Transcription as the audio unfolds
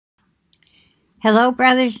Hello,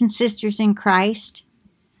 brothers and sisters in Christ.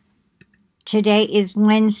 Today is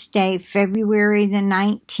Wednesday, February the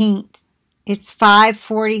 19th. It's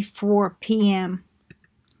 5:44 p.m.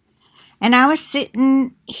 And I was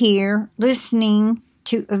sitting here listening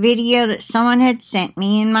to a video that someone had sent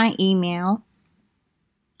me in my email.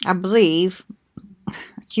 I believe.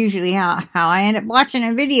 It's usually how I end up watching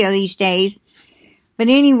a video these days. But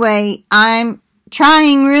anyway, I'm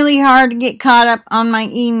trying really hard to get caught up on my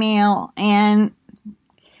email, and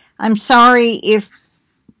I'm sorry if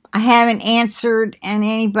I haven't answered and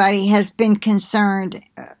anybody has been concerned.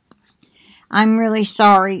 I'm really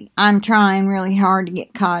sorry. I'm trying really hard to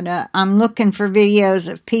get caught up. I'm looking for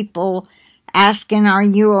videos of people asking, "Are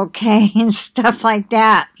you okay?" and stuff like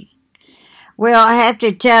that. Well, I have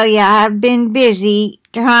to tell you, I've been busy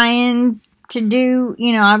trying to do,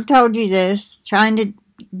 I've told you this, trying to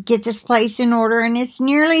get this place in order, and it's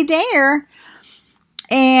nearly there.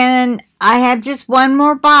 And I have just one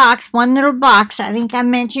little box. I think I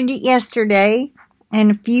mentioned it yesterday,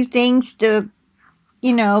 and a few things to,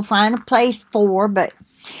 find a place for. But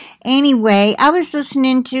anyway, I was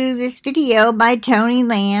listening to this video by Tony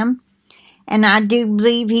Lamb, and I do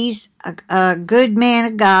believe he's a good man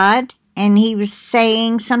of God, and he was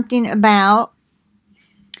saying something about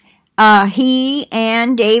he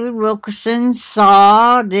and David Wilkerson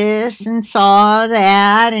saw this and saw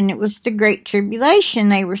that, and it was the Great Tribulation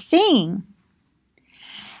they were seeing.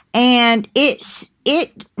 And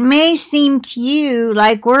it may seem to you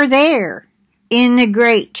like we're there in the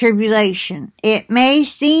Great Tribulation. It may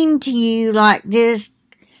seem to you like this,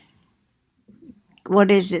 what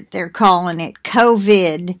is it they're calling it,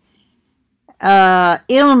 COVID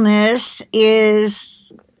illness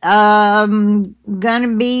is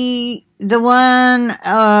gonna be the one,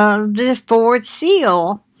 the fourth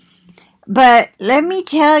seal. But let me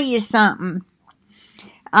tell you something.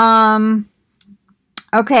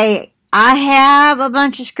 Okay, I have a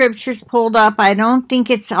bunch of scriptures pulled up. I don't think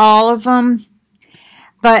it's all of them,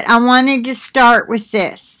 but I wanted to start with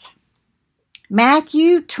this.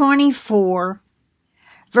 Matthew 24,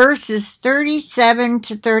 verses 37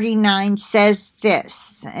 to 39 says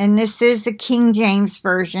this, and this is a King James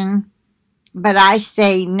Version, but I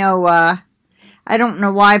say Noah. I don't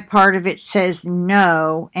know why part of it says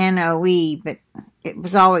no, N-O-E, but it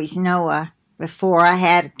was always Noah before I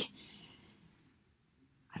had,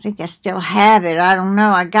 I think I still have it. I don't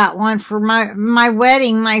know. I got one for my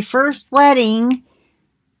wedding, my first wedding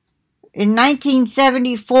in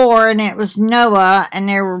 1974, and it was Noah, and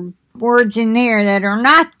there were words in there that are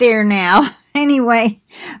not there now. Anyway,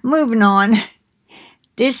 moving on.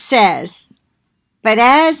 This says, "But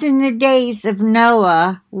as in the days of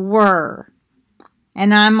Noah were,"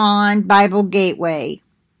 and I'm on Bible Gateway,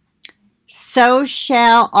 "so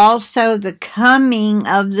shall also the coming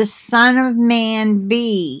of the Son of Man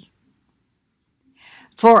be.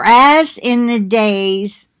 For as in the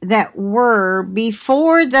days that were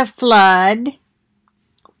before the flood,"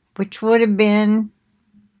 which would have been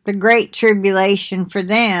the Great Tribulation for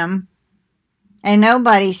them, and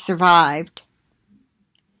nobody survived,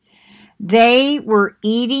 "they were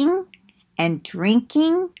eating and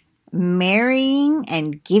drinking, marrying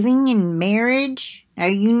and giving in marriage."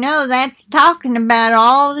 Now that's talking about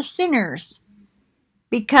all the sinners,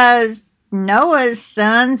 because Noah's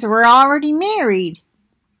sons were already married.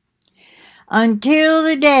 "Until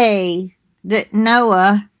the day that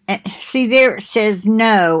Noah," see there it says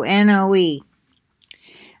no, N-O-E.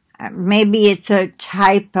 Maybe it's a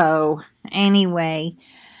typo. Anyway,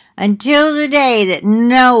 "until the day that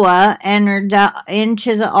Noah entered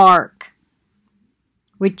into the ark,"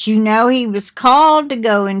 which he was called to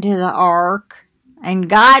go into the ark, and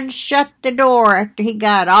God shut the door after he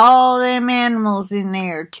got all them animals in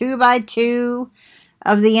there, 2 by 2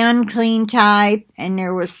 of the unclean type, and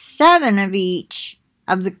there was 7 of each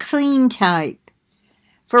of the clean type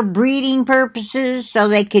for breeding purposes so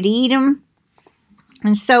they could eat them,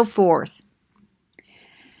 and so forth.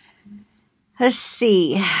 Let's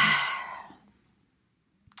see.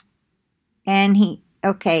 And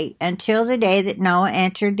until the day that Noah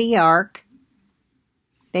entered the ark,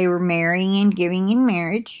 they were marrying and giving in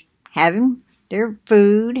marriage, having their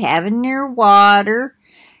food, having their water,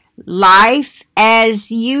 life as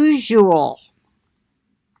usual,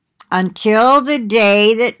 until the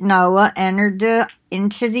day that Noah entered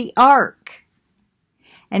into the ark.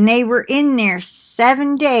 And they were in there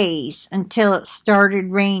 7 days until it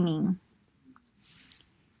started raining.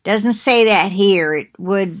 Doesn't say that here. It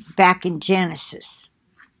would back in Genesis.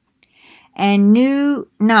 "And knew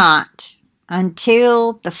not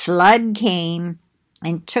until the flood came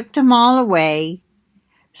and took them all away,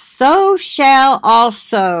 so shall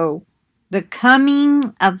also the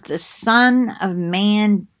coming of the Son of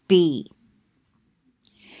Man be?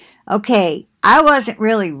 Okay, I wasn't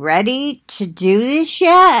really ready to do this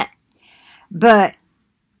yet, but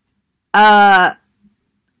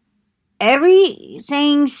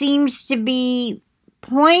everything seems to be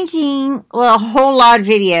pointing, well, a whole lot of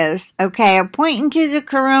videos, okay, are pointing to the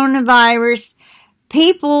coronavirus.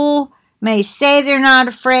 People may say they're not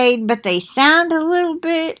afraid, but they sound a little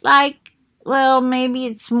bit like, well, maybe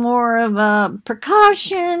it's more of a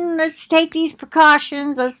precaution. Let's take these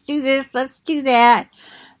precautions. Let's do this. Let's do that.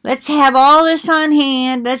 Let's have all this on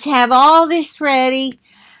hand. Let's have all this ready.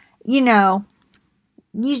 You know,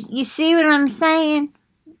 you see what I'm saying?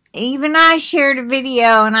 Even I shared a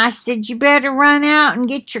video and I said, you better run out and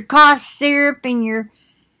get your cough syrup and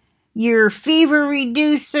your fever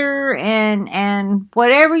reducer and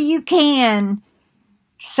whatever you can,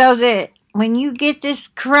 so that when you get this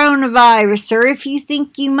coronavirus, or if you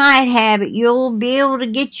think you might have it, you'll be able to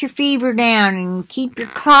get your fever down and keep your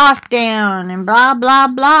cough down and blah, blah,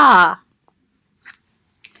 blah.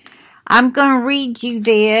 I'm going to read you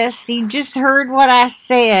this. You just heard what I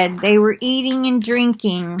said. They were eating and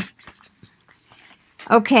drinking.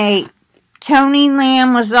 Okay, Tony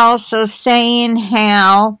Lamb was also saying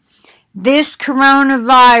how this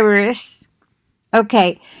coronavirus,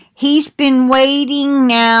 okay, he's been waiting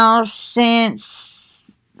now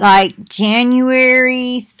since like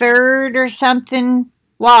January 3rd or something,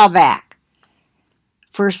 while back,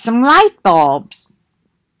 for some light bulbs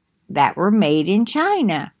that were made in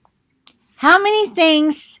China. How many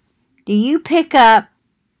things do you pick up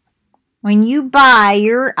when you buy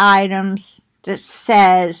your items that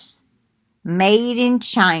says made in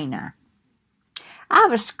China? I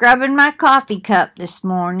was scrubbing my coffee cup this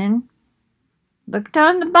morning. Looked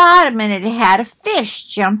on the bottom and it had a fish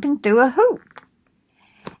jumping through a hoop.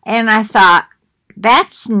 And I thought,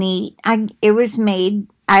 that's neat. I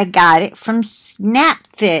got it from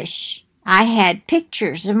Snapfish. I had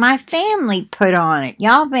pictures of my family put on it.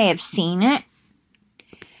 Y'all may have seen it.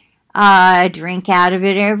 I drink out of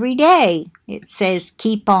it every day. It says,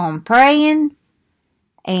 keep on praying.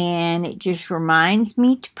 And it just reminds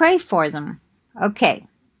me to pray for them. Okay.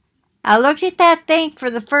 I looked at that thing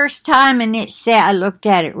for the first time and it said, I looked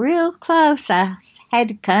at it real close. I had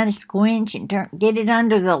to kind of squinch and get it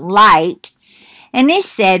under the light. And it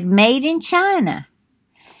said, made in China.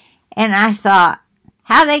 And I thought,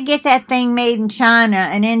 how they get that thing made in China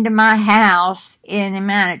and into my house in the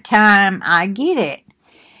amount of time I get it.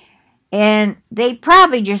 And they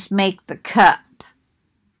probably just make the cup.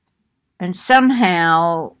 And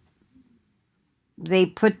somehow they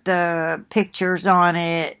put the pictures on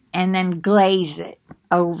it and then glaze it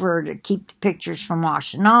over to keep the pictures from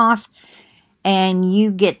washing off. And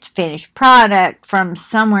you get the finished product from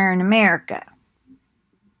somewhere in America.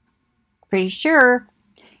 Pretty sure.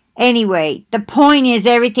 Anyway, the point is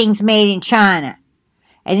everything's made in China.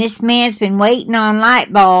 And this man's been waiting on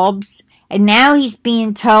light bulbs. And now he's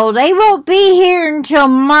being told they won't be here until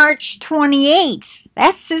March 28th.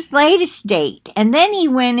 That's his latest date. And then he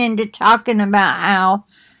went into talking about how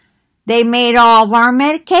they made all of our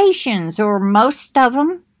medications, or most of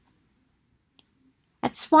them.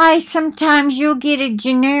 That's why sometimes you'll get a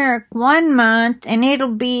generic 1 month and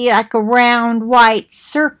it'll be like a round white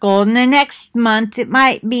circle, and the next month it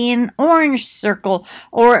might be an orange circle,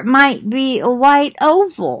 or it might be a white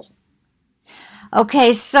oval.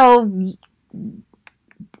 Okay, so,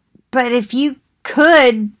 but if you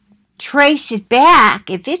could trace it back,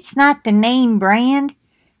 if it's not the name brand,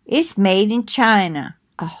 it's made in China.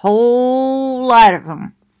 A whole lot of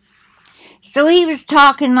them. So he was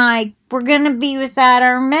talking like, we're going to be without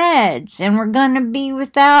our meds, and we're going to be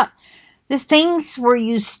without the things we're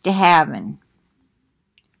used to having.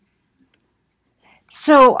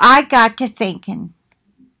 So I got to thinking,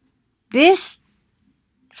 this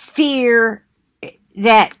fear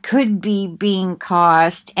that could be being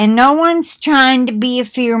caused, and no one's trying to be a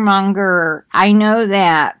fearmonger. I know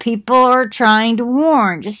that. People are trying to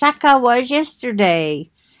warn, just like I was yesterday.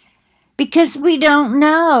 Because we don't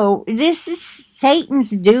know. This is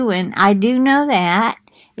Satan's doing. I do know that.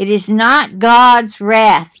 It is not God's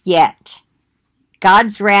wrath yet.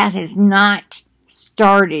 God's wrath has not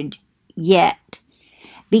started yet.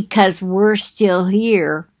 Because we're still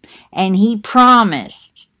here. And He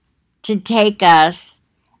promised to take us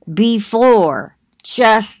before,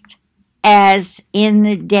 just as in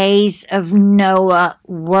the days of Noah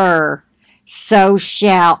were. So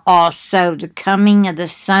shall also the coming of the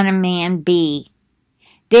Son of Man be.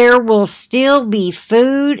 There will still be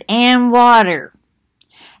food and water,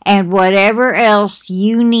 and whatever else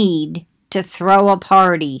you need to throw a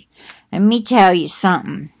party. Let me tell you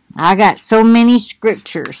something. I got so many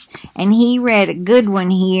scriptures. And he read a good one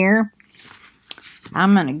here.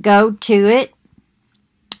 I'm going to go to it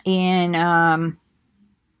in,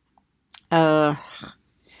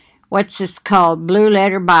 what's this called? Blue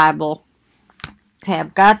Letter Bible. Okay,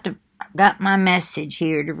 I've got my message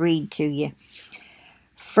here to read to you.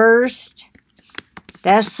 1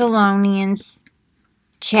 Thessalonians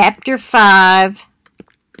chapter 5,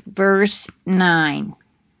 verse 9.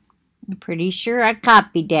 I'm pretty sure I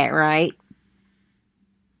copied that right.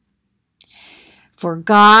 For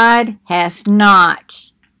God hath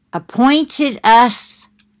not appointed us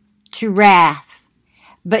to wrath,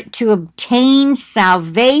 but to obtain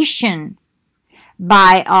salvation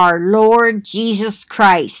by our Lord Jesus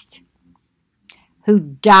Christ, who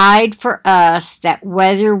died for us, that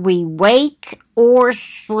whether we wake or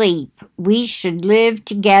sleep, we should live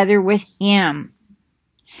together with him.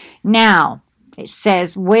 Now, it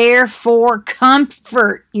says, wherefore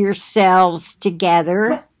comfort yourselves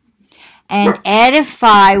together and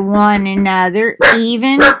edify one another,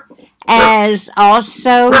 even as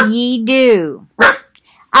also ye do.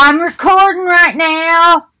 I'm recording right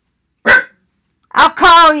now. I'll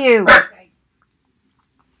call you.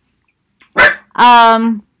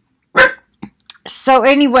 So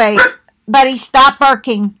anyway, buddy, stop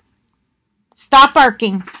barking. Stop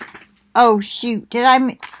barking. Oh, shoot. Did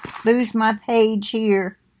I lose my page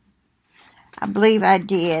here? I believe I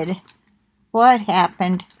did. What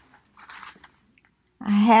happened?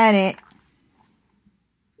 I had it.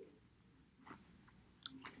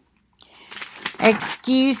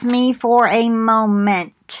 Excuse me for a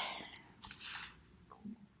moment.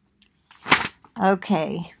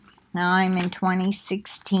 Okay. Now I'm in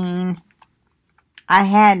 2016. I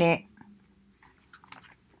had it.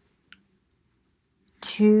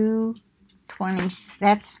 220.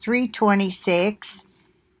 That's 326.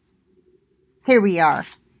 Here we are.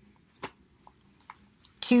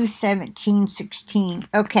 2:17:16.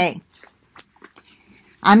 Okay.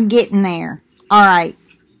 I'm getting there. All right.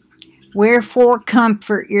 Wherefore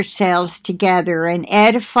comfort yourselves together and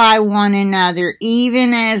edify one another,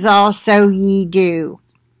 even as also ye do.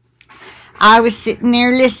 I was sitting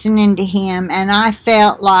there listening to him, and I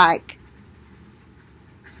felt like,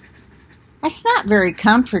 that's not very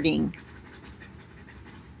comforting.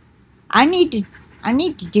 I need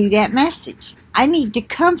to do that message. I need to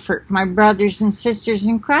comfort my brothers and sisters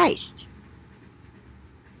in Christ.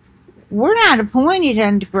 We're not appointed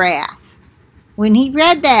unto wrath. When he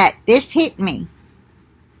read that, this hit me.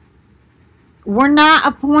 We're not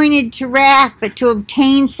appointed to wrath, but to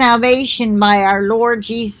obtain salvation by our Lord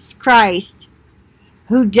Jesus Christ,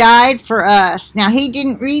 who died for us. Now, he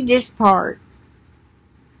didn't read this part.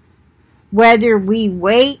 Whether we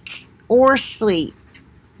wake or sleep,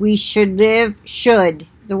 we should live,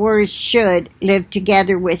 the word is should, live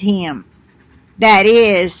together with him. That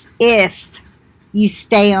is, if you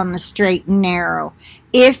stay on the straight and narrow,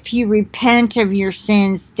 if you repent of your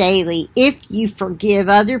sins daily, if you forgive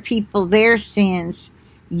other people their sins,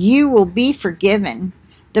 you will be forgiven.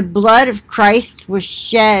 The blood of Christ was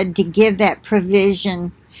shed to give that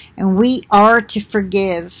provision, and we are to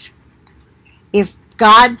forgive. If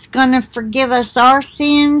God's going to forgive us our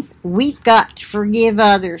sins, we've got to forgive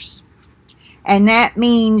others. And that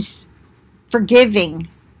means forgiving.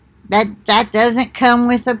 That doesn't come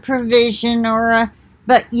with a provision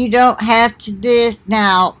but you don't have to do this.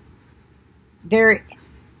 Now, there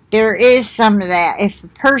is some of that. If a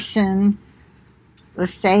person,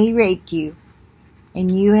 let's say he raped you,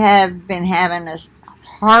 and you have been having a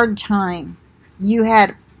hard time, you had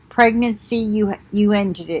a pregnancy, you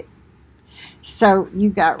ended it. So you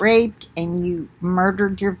got raped and you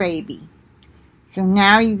murdered your baby. So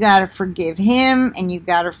now you got to forgive him, and you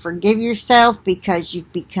got to forgive yourself because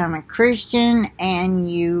you've become a Christian and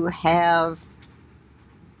you have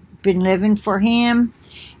been living for him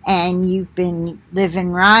and you've been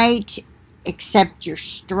living right, except you're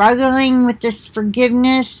struggling with this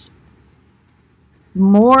forgiveness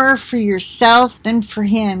more for yourself than for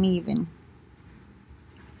him even.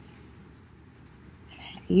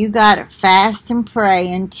 You got to fast and pray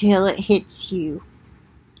until it hits you.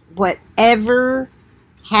 Whatever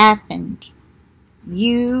happened,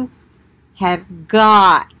 you have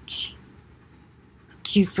got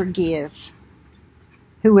to forgive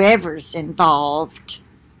whoever's involved.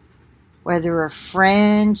 Whether a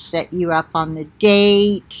friend set you up on the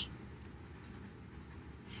date.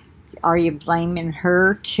 Are you blaming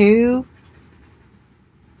her too?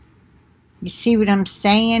 You see what I'm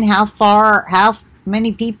saying? How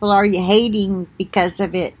many people are you hating because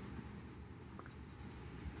of it?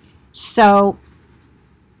 So,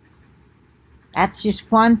 that's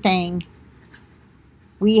just one thing.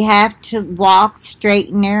 We have to walk straight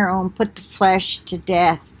and narrow and put the flesh to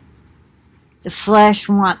death. The flesh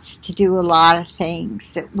wants to do a lot of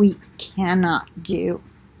things that we cannot do.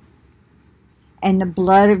 And the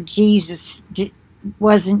blood of Jesus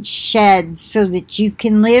wasn't shed so that you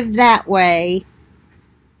can live that way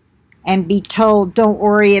and be told, don't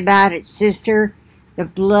worry about it, sister. The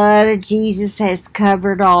blood of Jesus has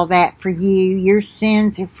covered all that for you. Your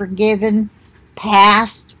sins are forgiven,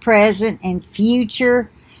 past, present, and future.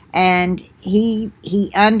 And he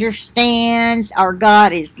understands our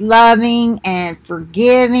God is loving and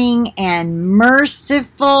forgiving and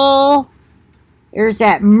merciful. There's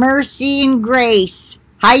that mercy and grace.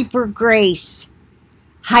 Hyper grace.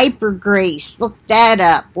 Hyper grace. Look that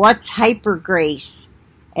up. What's hyper grace?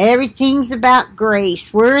 Everything's about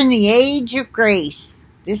grace. We're in the age of grace.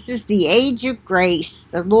 This is the age of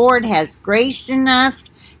grace. The Lord has grace enough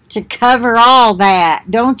to cover all that.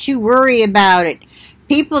 Don't you worry about it.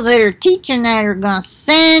 People that are teaching that are going to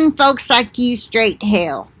send folks like you straight to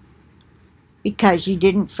hell because you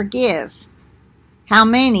didn't forgive. How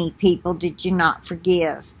many people did you not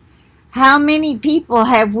forgive? How many people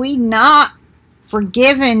have we not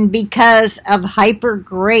forgiven because of hyper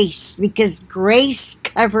grace? Because grace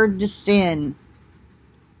covered the sin.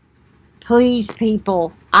 Please,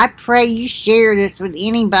 people, I pray you share this with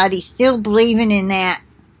anybody still believing in that.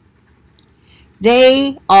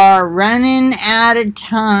 They are running out of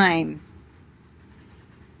time.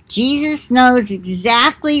 Jesus knows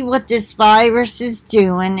exactly what this virus is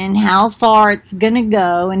doing and how far it's going to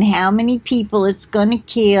go and how many people it's going to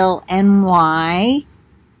kill and why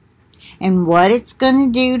and what it's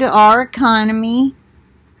going to do to our economy.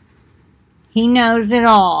 He knows it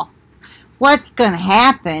all. What's going to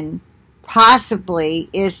happen possibly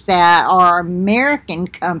is that our American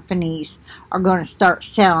companies are going to start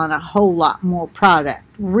selling a whole lot more product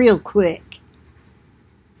real quick.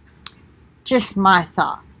 Just my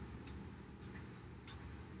thought.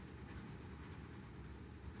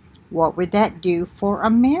 What would that do for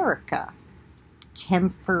America?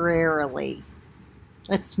 Temporarily.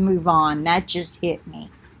 Let's move on. That just hit me.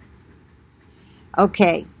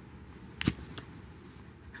 Okay.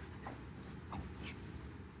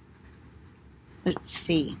 Let's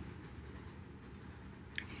see.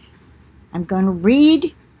 I'm going to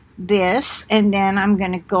read this and then I'm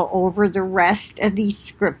going to go over the rest of these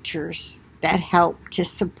scriptures that help to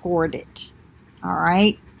support it. All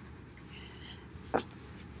right?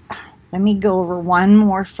 Let me go over one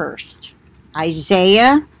more first.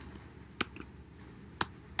 Isaiah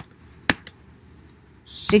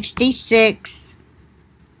 66.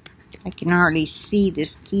 I can hardly see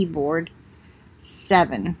this keyboard.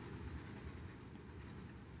 7.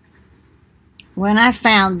 When I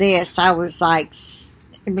found this, I was like,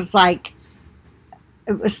 it was like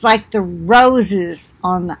the roses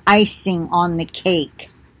on the icing on the cake.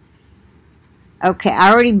 Okay,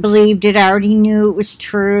 I already believed it. I already knew it was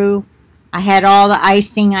true. I had all the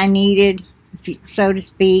icing I needed, so to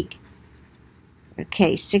speak.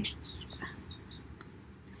 Okay, 6.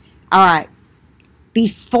 All right.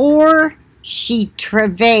 Before she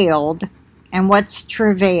travailed, and what's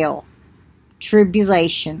travail?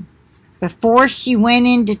 Tribulation. Before she went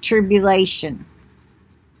into tribulation,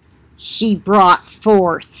 she brought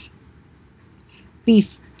forth.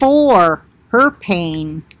 Before her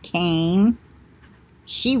pain came,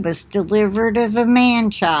 she was delivered of a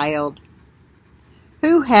man-child.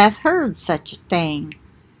 Who hath heard such a thing?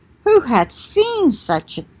 Who hath seen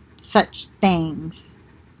such things?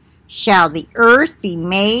 Shall the earth be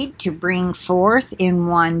made to bring forth in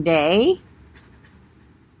one day?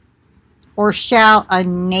 Or shall a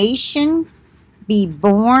nation be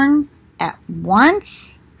born at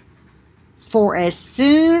once? For as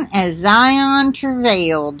soon as Zion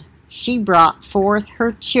travailed, she brought forth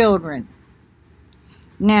her children.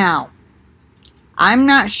 Now, I'm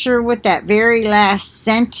not sure what that very last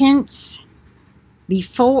sentence,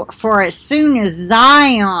 for as soon as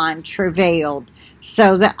Zion travailed,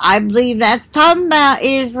 so that I believe that's talking about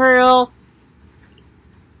Israel.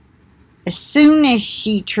 As soon as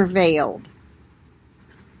she travailed.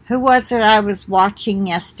 Who was it I was watching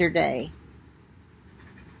yesterday?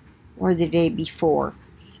 Or the day before?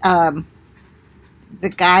 The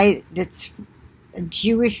guy that's a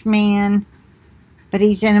Jewish man, but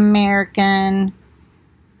he's an American.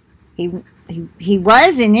 He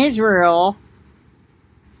was in Israel.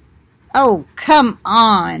 Oh, come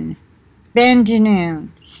on. Ben DeNoon.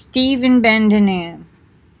 Stephen Ben DeNoon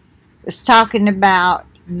was talking about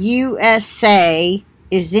USA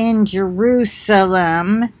is in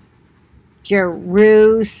Jerusalem.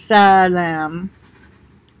 Jerusalem.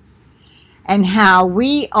 and how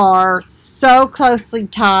we are so closely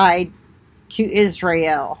tied to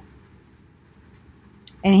Israel.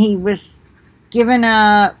 And he was giving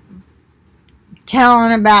up,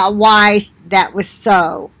 telling about why that was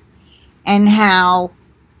so, and how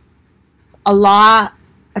a lot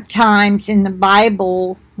of times in the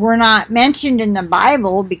Bible were not mentioned in the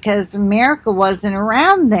Bible because America wasn't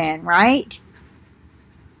around then, right?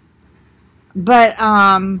 But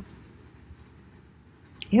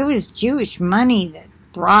it was Jewish money that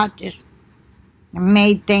brought this and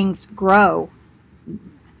made things grow. I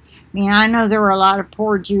mean, I know there were a lot of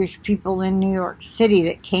poor Jewish people in New York City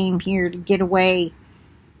that came here to get away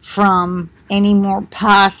from any more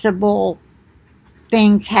possible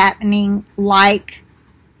things happening like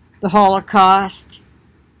the Holocaust.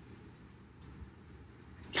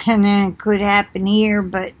 And then it could happen here,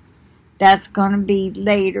 but that's going to be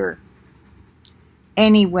later.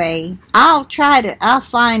 Anyway, I'll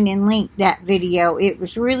find and link that video. It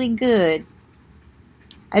was really good.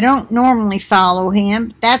 I don't normally follow him,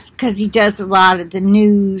 but that's because he does a lot of the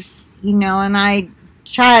news, you know, and I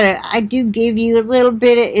do give you a little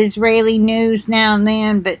bit of Israeli news now and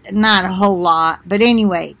then, but not a whole lot. But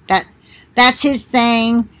anyway, that's his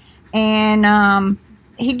thing, and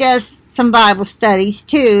he does some Bible studies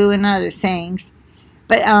too and other things.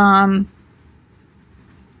 But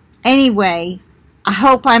anyway, I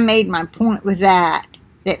hope I made my point with that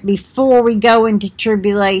before we go into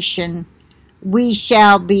tribulation, we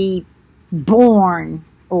shall be born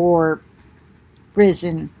or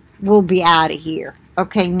risen. We'll be out of here.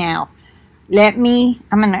 Okay, now,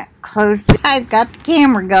 I'm going to close I've got the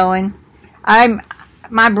camera going.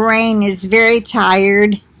 My brain is very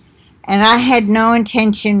tired, and I had no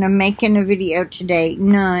intention of making a video today.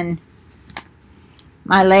 None.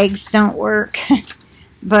 My legs don't work.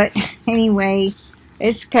 But anyway,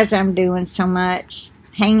 it's because I'm doing so much.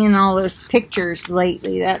 Hanging all those pictures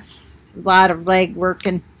lately. That's a lot of leg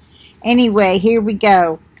working. Anyway, here we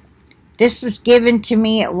go. This was given to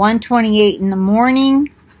me at 1:28 in the morning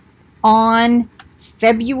on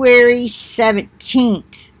February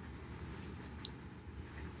 17th,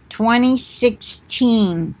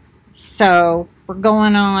 2016. So we're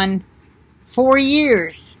going on 4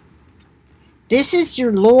 years. This is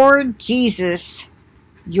your Lord Jesus,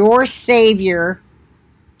 your Savior.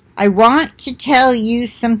 I want to tell you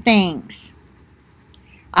some things.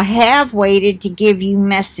 I have waited to give you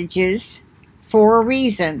messages for a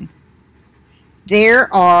reason.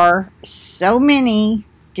 There are so many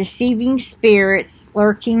deceiving spirits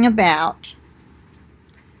lurking about.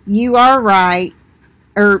 You are right,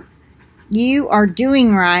 or you are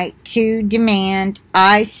doing right to demand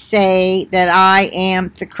I say that I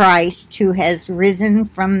am the Christ who has risen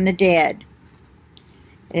from the dead.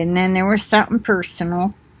 And then there was something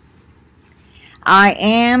personal. I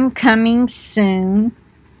am coming soon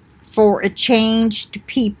for a changed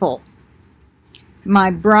people. My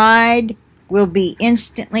bride will be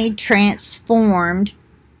instantly transformed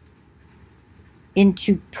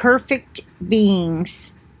into perfect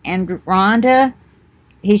beings. And Rhonda,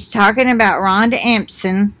 he's talking about Rhonda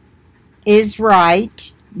Empson, is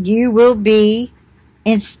right. You will be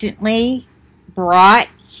instantly brought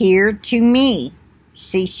here to me.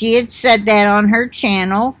 See, she had said that on her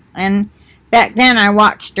channel, and back then I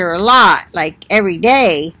watched her a lot, like every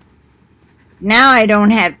day. Now I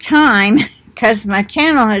don't have time because my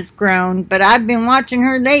channel has grown, but I've been watching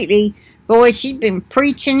her lately. Boy, she's been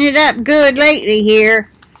preaching it up good lately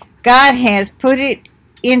here. God has put it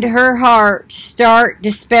into her heart to start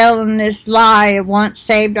dispelling this lie of once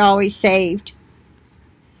saved, always saved.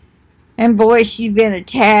 And boy, she's been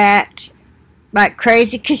attacked like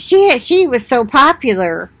crazy because she was so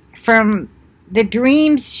popular from the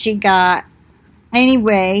dreams she got.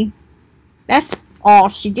 Anyway, that's all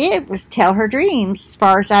she did was tell her dreams, as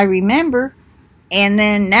far as I remember. And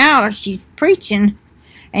then now she's preaching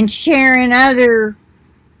and sharing other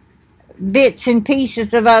bits and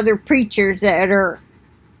pieces of other preachers that were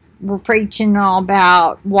preaching all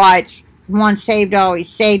about why it's once saved, always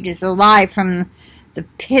saved is a lie from the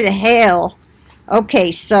pit of hell.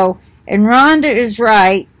 Okay, so, and Rhonda is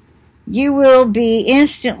right. You will be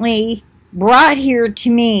instantly brought here to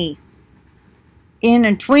me in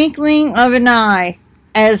a twinkling of an eye.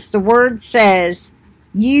 As the word says,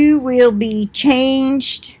 you will be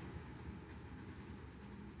changed.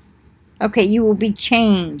 Okay, you will be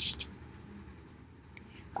changed.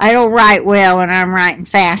 I don't write well when I'm writing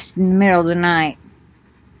fast in the middle of the night.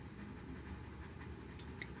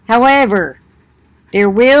 However, there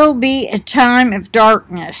will be a time of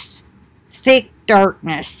darkness, thick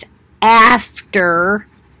darkness, after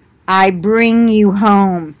I bring you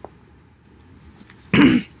home.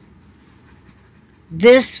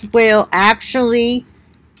 This will actually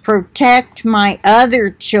protect my other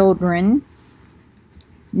children.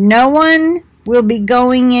 No one will be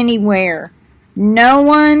going anywhere. No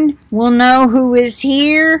one will know who is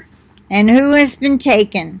here and who has been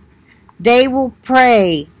taken. They will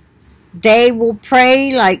pray. They will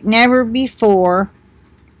pray like never before.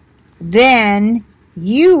 Then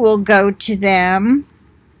you will go to them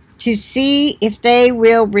to see if they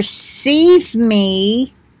will receive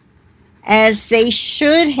me as they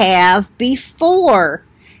should have before.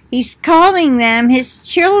 He's calling them his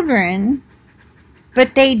children,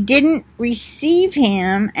 but they didn't receive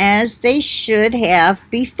him as they should have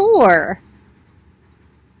before.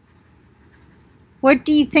 What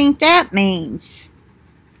do you think that means?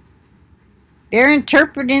 They're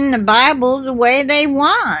interpreting the Bible the way they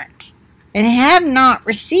want and have not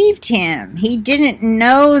received him. He didn't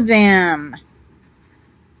know them.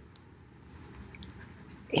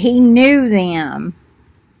 He knew them,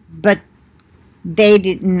 but they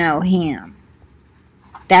didn't know him.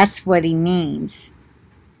 That's what he means.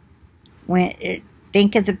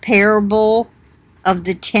 Think of the parable of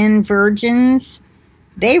the 10 virgins.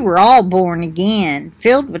 They were all born again,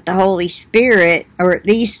 filled with the Holy Spirit, or at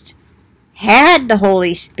least had the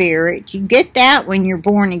Holy Spirit. You get that when you're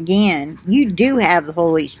born again. You do have the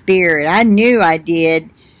Holy Spirit. I knew I did.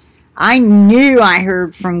 I knew I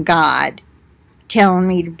heard from God telling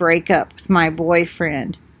me to break up with my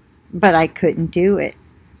boyfriend, but I couldn't do it.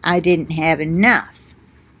 I didn't have enough.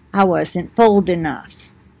 I wasn't bold enough.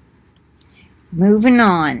 Moving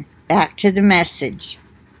on, back to the message.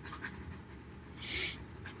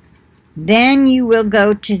 Then you will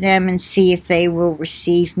go to them and see if they will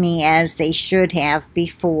receive me as they should have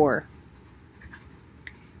before.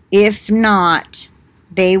 If not,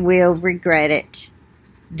 they will regret it.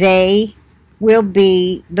 They will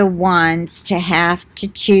be the ones to have to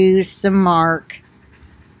choose the mark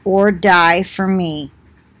or die for me.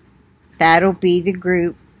 That'll be the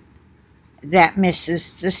group that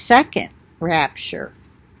misses the second rapture.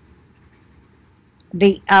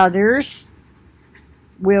 The others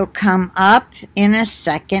will come up in a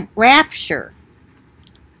second rapture.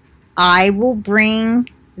 I will bring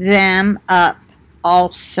them up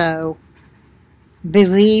also.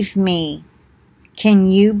 Believe me. Can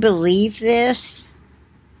you believe this?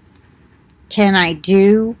 Can I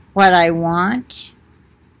do what I want?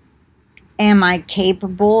 Am I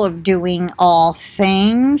capable of doing all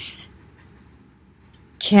things?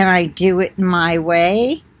 Can I do it my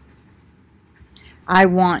way? I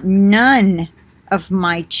want none of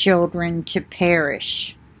my children to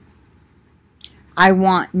perish. I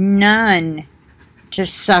want none to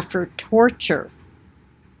suffer torture.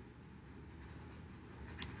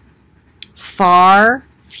 Far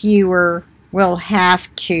fewer will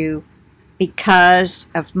have to because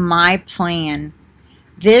of my plan.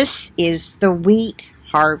 This is the wheat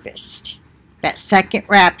harvest. That second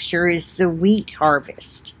rapture is the wheat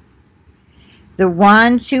harvest. The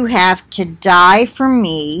ones who have to die for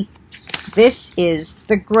me, this is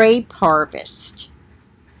the grape harvest.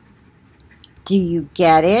 Do you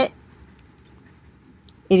get it?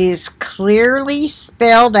 It is clearly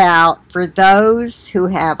spelled out for those who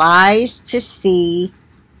have eyes to see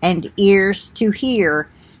and ears to hear.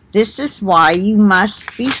 This is why you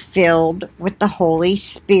must be filled with the Holy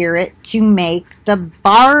Spirit to make the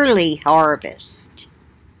barley harvest.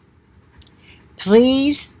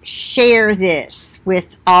 Please share this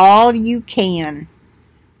with all you can.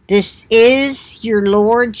 This is your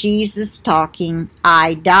Lord Jesus talking.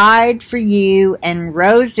 I died for you and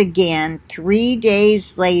rose again 3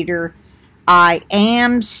 days later. I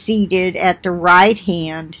am seated at the right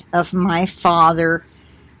hand of my Father.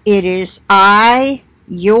 It is I,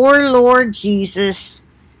 your Lord Jesus.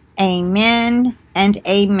 Amen and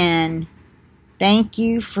amen. Thank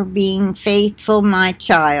you for being faithful, my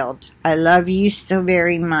child. I love you so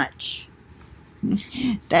very much.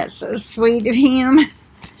 That's so sweet of him.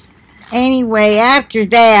 Anyway, after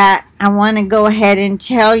that, I want to go ahead and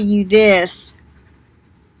tell you this.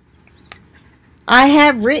 I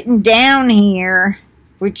have written down here,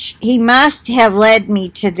 which he must have led me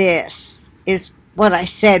to this, is what I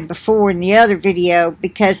said before in the other video,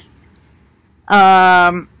 because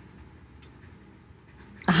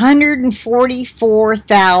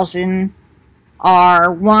 144,000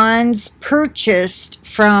 are ones purchased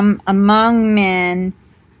from among men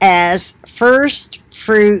as first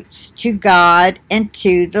fruits to God and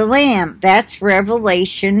to the Lamb. That's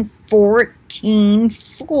Revelation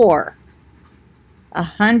 14:4.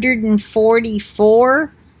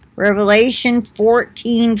 144, Revelation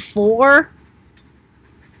 14:4.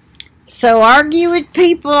 So argue with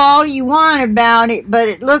people all you want about it, but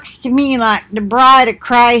it looks to me like the bride of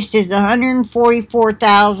Christ is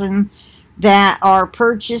 144,000 that are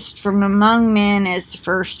purchased from among men as the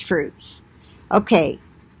first fruits. Okay,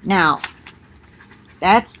 now,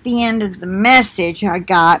 that's the end of the message I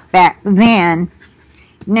got back then.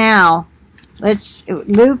 Now,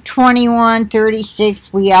 Luke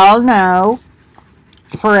 21:36, we all know,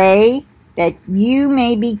 pray that you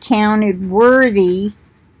may be counted worthy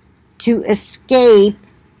to escape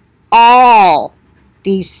all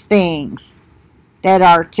these things that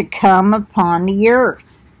are to come upon the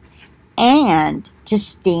earth, and to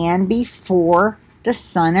stand before the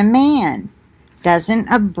Son of Man. Doesn't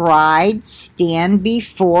a bride stand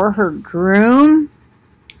before her groom?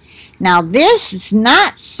 Now, this is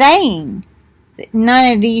not saying that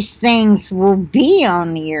none of these things will be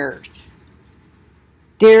on the earth.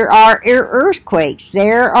 There are earthquakes.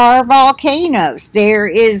 There are volcanoes. There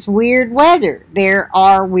is weird weather. There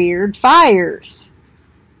are weird fires.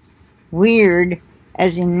 Weird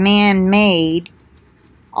as in man-made.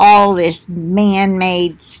 All this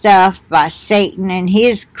man-made stuff by Satan and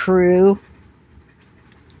his crew,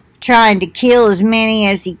 trying to kill as many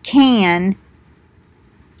as he can,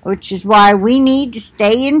 which is why we need to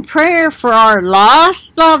stay in prayer for our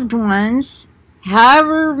lost loved ones.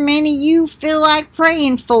 However many you feel like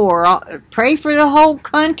praying for. Pray for the whole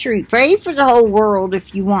country. Pray for the whole world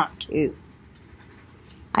if you want to.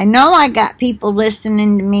 I know I got people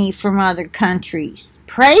listening to me from other countries.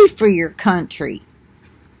 Pray for your country,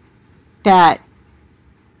 that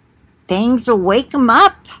things will wake them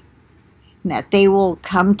up, and that they will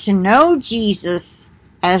come to know Jesus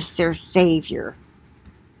as their Savior.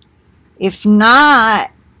 If not,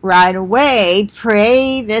 right away,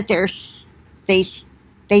 pray that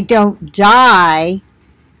they don't die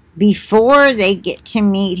before they get to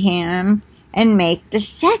meet Him and make the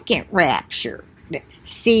second rapture.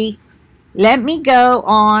 See, let me go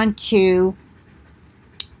on to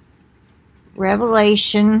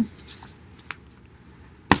Revelation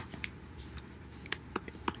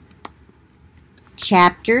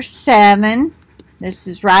chapter 7. This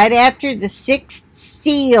is right after the sixth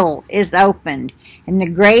seal is opened and the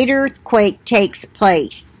great earthquake takes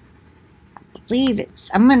place.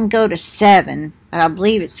 I'm going to go to 7, but I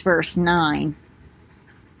believe it's verse 9.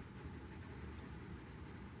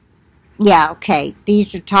 Yeah, okay.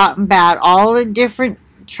 These are talking about all the different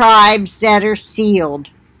tribes that are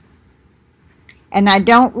sealed. And I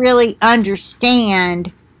don't really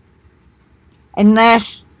understand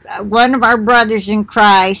unless one of our brothers in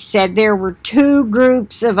Christ said there were two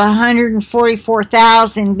groups of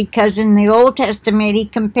 144,000, because in the Old Testament he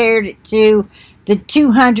compared it to the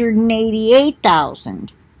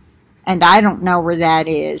 288,000. And I don't know where that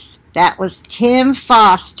is. That was Tim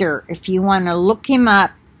Foster. If you want to look him up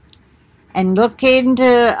and look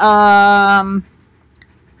into,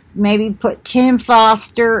 maybe put Tim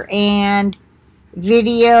Foster and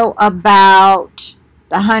video about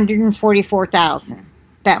the 144,000.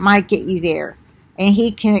 That might get you there. And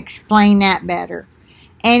he can explain that better.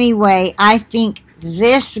 Anyway, I think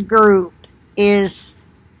this group is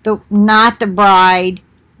not the bride,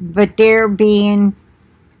 but they're being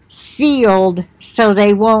sealed so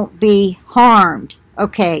they won't be harmed.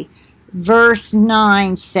 Okay, verse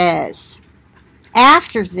 9 says,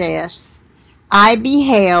 after this, I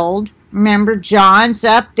beheld, remember John's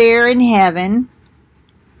up there in heaven,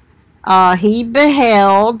 he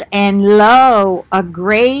beheld, and lo, a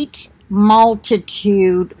great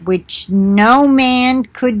multitude which no man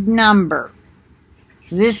could number.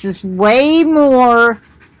 So this is way more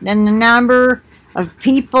than the number of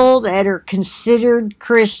people that are considered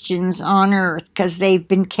Christians on earth, because they've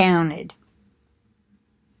been counted.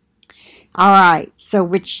 Alright, so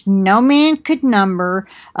which no man could number,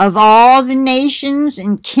 of all the nations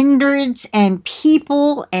and kindreds and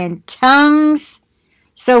people and tongues,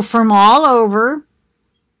 so from all over,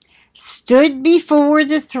 stood before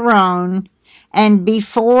the throne and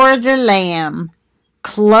before the Lamb,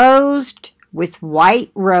 clothed with white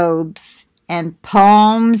robes and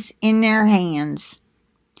palms in their hands,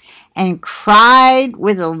 and cried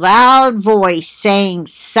with a loud voice, saying,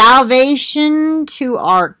 Salvation to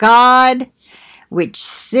our God, which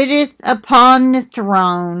sitteth upon the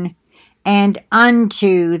throne, and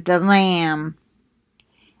unto the Lamb.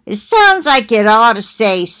 It sounds like it ought to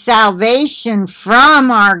say, salvation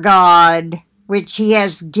from our God, which He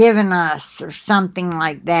has given us, or something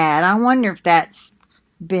like that. I wonder if that's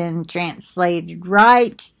been translated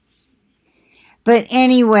right. But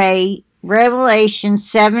anyway, Revelation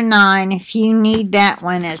 7:9, if you need that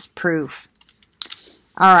one as proof.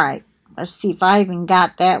 Alright, let's see if I even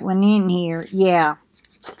got that one in here. Yeah.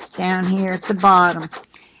 It's down here at the bottom.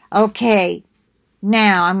 Okay,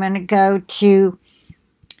 now I'm going to go to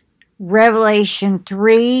Revelation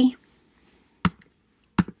 3.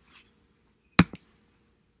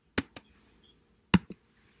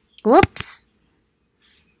 Whoops.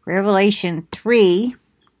 Revelation 3.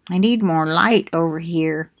 I need more light over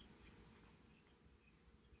here.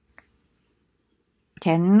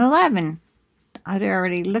 10 and 11. I'd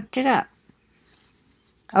already looked it up.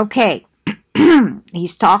 Okay.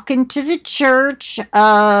 He's talking to the church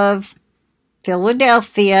of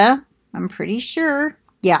Philadelphia. I'm pretty sure.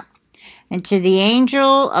 Yeah. And to the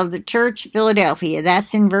angel of the church of Philadelphia.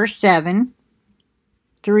 That's in verse 7.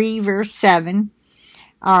 3 verse 7.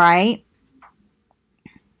 All right.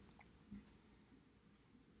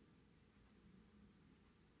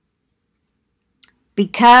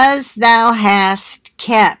 Because thou hast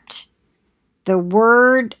kept the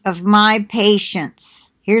word of my patience.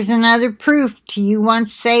 Here's another proof to you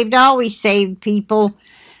once saved, always saved people.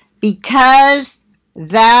 Because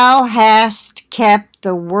thou hast kept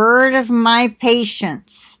the word of my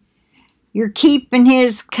patience. You're keeping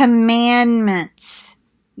his commandments.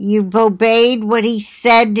 You've obeyed what he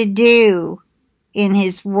said to do in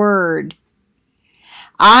his word.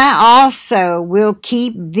 I also will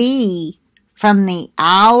keep thee from the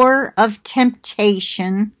hour of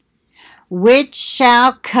temptation, which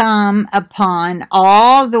shall come upon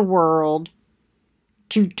all the world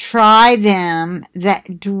to try them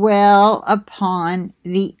that dwell upon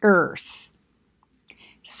the earth.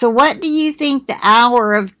 So what do you think the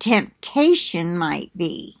hour of temptation might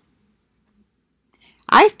be?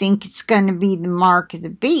 I think it's going to be the mark of the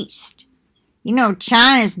beast. You know,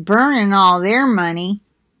 China's burning all their money.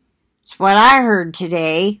 It's what I heard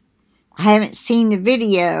today. I haven't seen the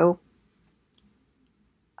video.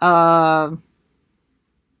 I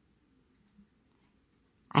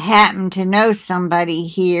happen to know somebody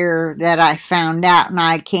here that I found out, and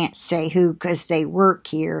I can't say who because they work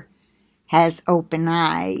here, has open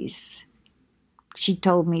eyes. She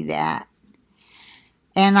told me that.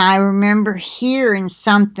 And I remember hearing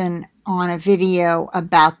something on a video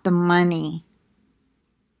about the money.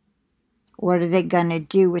 What are they going to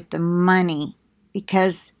do with the money?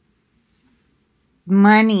 Because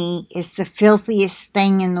money is the filthiest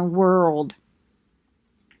thing in the world.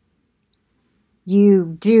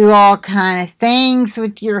 You do all kind of things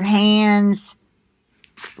with your hands.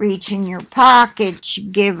 Reach in your pocket, you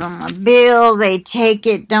give them a bill, they take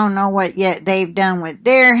it, don't know what yet they've done with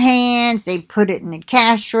their hands, they put it in the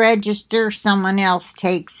cash register, someone else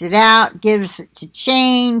takes it out, gives it to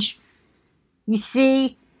change. You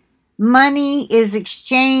see, money is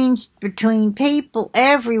exchanged between people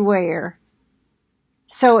everywhere.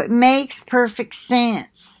 So it makes perfect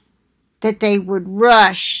sense that they would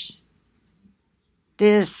rush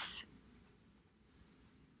this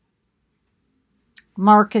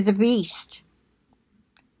mark of the beast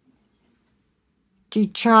to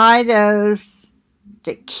try those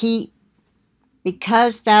that keep,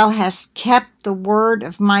 because thou hast kept the word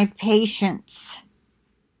of my patience.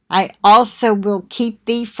 I also will keep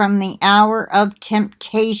thee from the hour of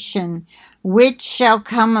temptation, which shall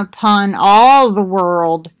come upon all the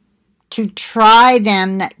world to try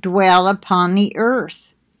them that dwell upon the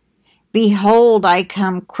earth. Behold, I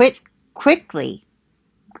come quickly.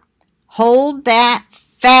 Hold that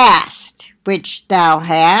fast which thou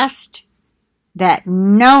hast, that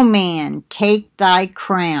no man take thy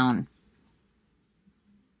crown.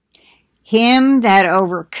 Him that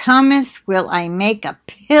overcometh will I make a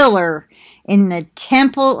pillar in the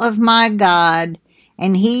temple of my God,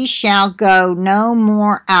 and he shall go no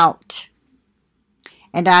more out.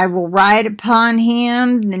 And I will write upon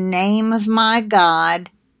him the name of my God,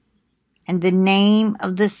 and the name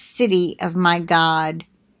of the city of my God,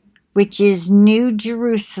 which is New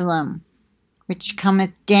Jerusalem, which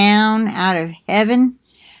cometh down out of heaven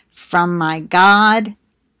from my God,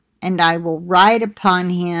 and I will write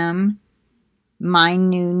upon him my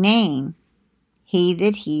new name. He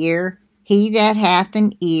that hath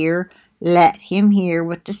an ear, let him hear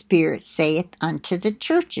what the Spirit saith unto the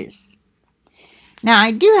churches. Now,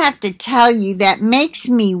 I do have to tell you, that makes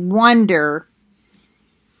me wonder,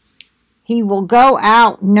 he will go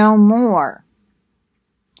out no more.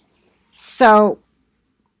 So,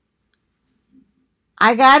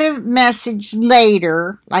 I got a message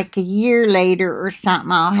later, like a year later or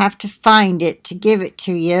something, I'll have to find it to give it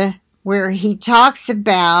to you, where he talks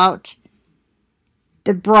about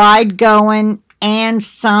the bride going and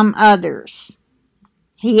some others.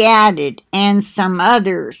 He added, and some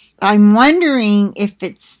others. I'm wondering if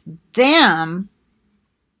it's them,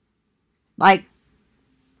 like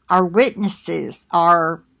our witnesses,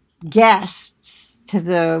 our guests to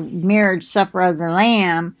the marriage supper of the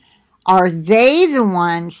Lamb, are they the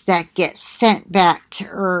ones that get sent back to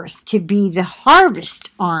earth to be the harvest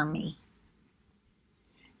army?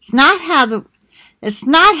 It's not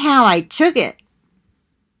how I took it.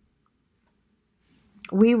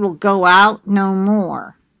 We will go out no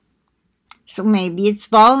more. So maybe it's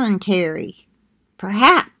voluntary.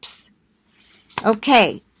 Perhaps.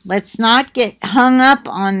 Okay, let's not get hung up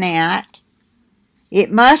on that.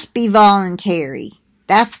 It must be voluntary.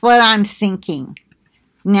 That's what I'm thinking.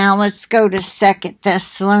 Now let's go to 2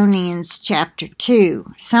 Thessalonians chapter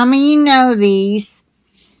 2. Some of you know these,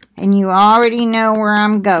 and you already know where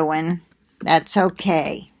I'm going. That's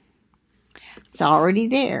okay. It's already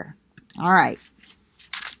there. All right.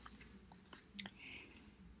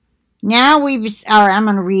 Now I'm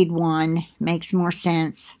going to read one. Makes more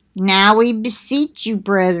sense. Now we beseech you,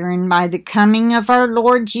 brethren, by the coming of our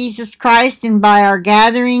Lord Jesus Christ and by our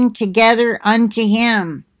gathering together unto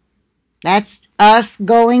him. That's us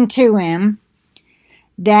going to him.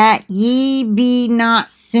 That ye be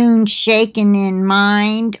not soon shaken in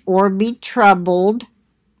mind or be troubled,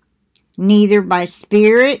 neither by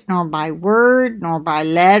spirit, nor by word, nor by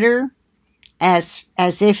letter, as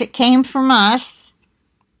if it came from us,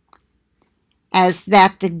 as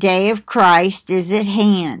that the day of Christ is at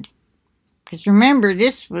hand. Because remember,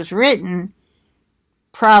 this was written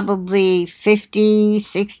probably 50,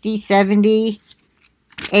 60, 70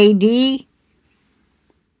 AD.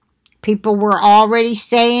 People were already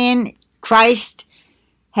saying Christ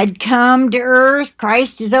had come to earth.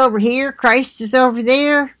 Christ is over here. Christ is over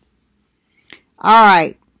there. All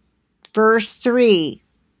right. Verse 3.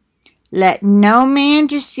 Let no man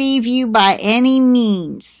deceive you by any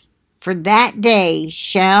means, for that day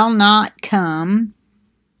shall not come,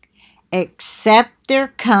 except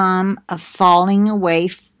there come a falling away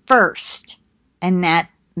first, and that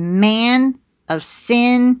man of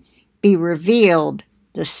sin be revealed,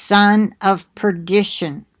 the son of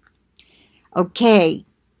perdition. Okay,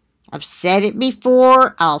 I've said it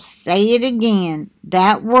before, I'll say it again.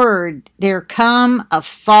 That word, there come a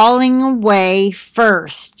falling away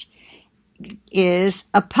first, is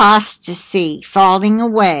apostasy, falling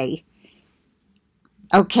away.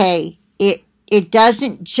 Okay, it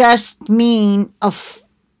doesn't just mean a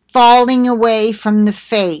falling away from the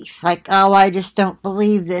faith, like, oh, I just don't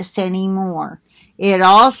believe this anymore. It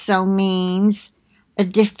also means a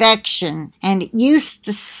defection, and it used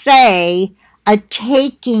to say a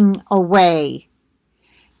taking away.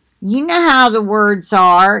 You know how the words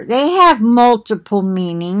are. They have multiple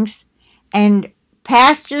meanings, and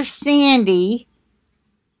Pastor Sandy,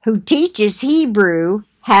 who teaches Hebrew,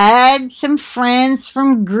 had some friends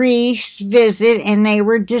from Greece visit, and they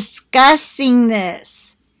were discussing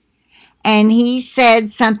this. And he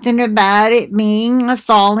said something about it being a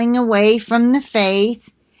falling away from the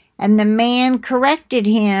faith, and the man corrected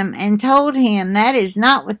him and told him that is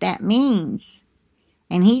not what that means.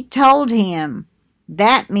 And he told him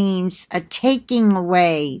that means a taking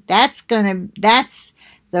away. That's the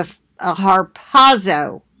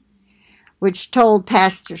harpazo, which told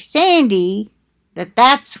Pastor Sandy that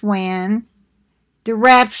that's when the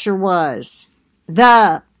rapture was.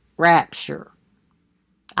 The rapture.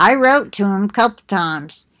 I wrote to him a couple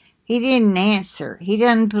times. He didn't answer. He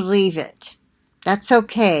doesn't believe it. That's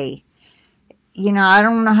okay. You know, I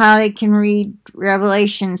don't know how they can read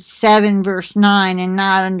Revelation 7 verse 9 and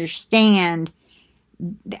not understand.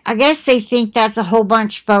 I guess they think that's a whole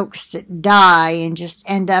bunch of folks that die and just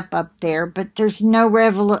end up there, but there's no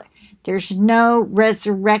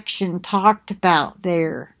resurrection talked about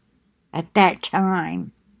there at that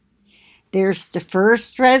time. There's the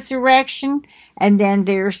first resurrection, and then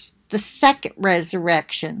there's the second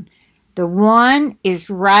resurrection. The one is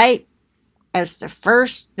right as the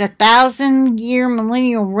 1,000-year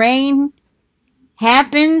millennial reign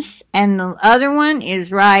happens, and the other one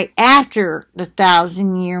is right after the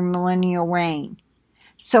 1,000-year millennial reign.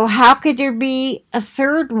 So how could there be a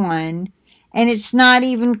third one, and it's not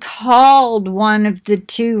even called one of the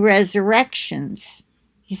two resurrections?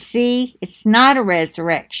 You see, it's not a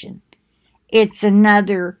resurrection. It's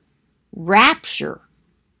another rapture.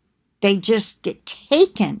 They just get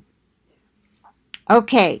taken.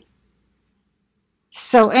 Okay.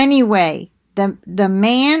 So anyway, the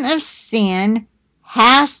man of sin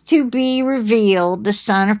has to be revealed, the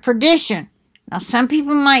son of perdition. Now some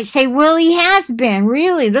people might say, well, he has been.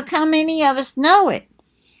 Really, look how many of us know it.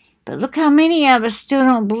 But look how many of us still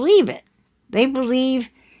don't believe it. They believe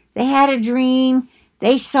they had a dream.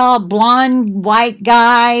 They saw a blonde white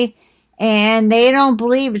guy, and they don't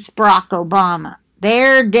believe it's Barack Obama.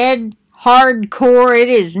 They're dead hardcore. It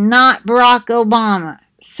is not Barack Obama.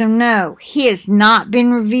 So no, he has not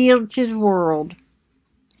been revealed to the world.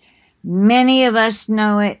 Many of us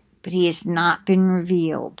know it, but he has not been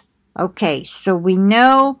revealed. Okay, so we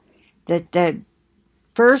know that the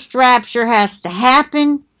first rapture has to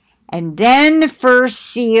happen, and then the first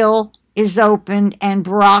seal is opened, and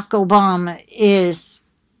Barack Obama is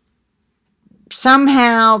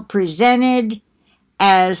somehow presented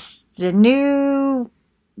as the new,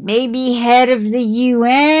 maybe head of the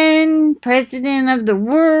UN, president of the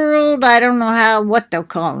world. I don't know what they'll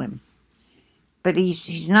call him. But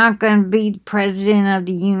he's not going to be the president of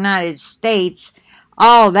the United States.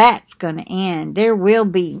 All that's going to end. There will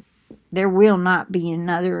not be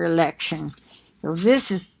another election. So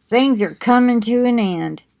things are coming to an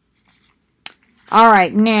end. All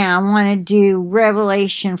right, now I want to do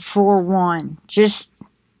Revelation 4:1, just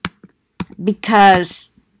because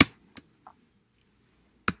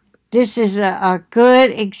this is a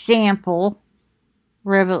good example.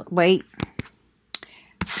 4:1.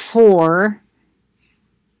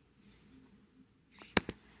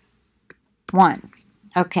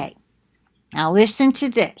 Okay, now listen to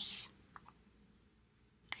this.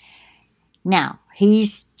 Now,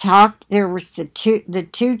 there was the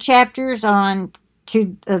two chapters on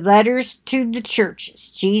the letters to the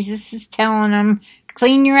churches. Jesus is telling them,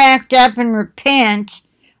 clean your act up and repent,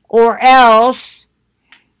 or else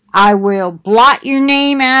I will blot your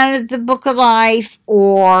name out of the book of life,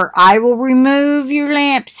 or I will remove your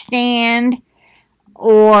lampstand,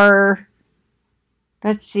 or,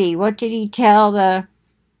 let's see, what did he tell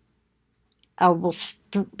I will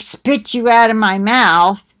spit you out of my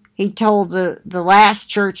mouth. He told the last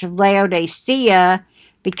church of Laodicea,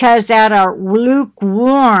 because thou art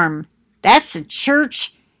lukewarm. That's the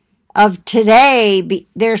church of today.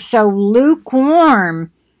 They're so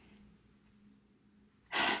lukewarm.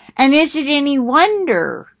 And is it any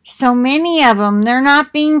wonder? So many of them, they're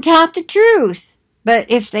not being taught the truth. But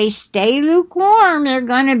if they stay lukewarm, they're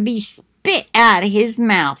going to be spit out of his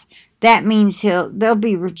mouth. That means they'll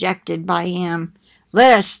be rejected by him.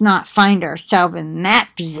 Let us not find ourselves in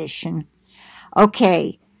that position.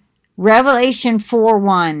 Okay, Revelation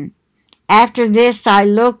 4:1. After this I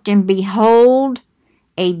looked, and behold,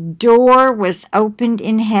 a door was opened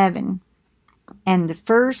in heaven. And the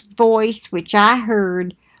first voice which I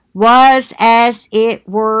heard was as it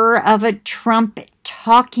were of a trumpet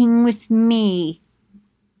talking with me,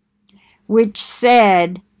 which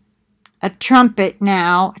said, a trumpet's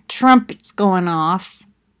going off.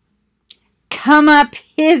 Come up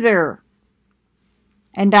hither,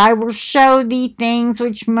 and I will show thee things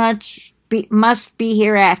which must be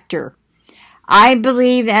hereafter. I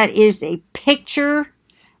believe that is a picture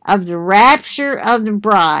of the rapture of the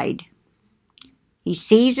bride. He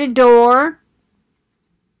sees a door.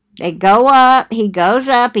 They go up. He goes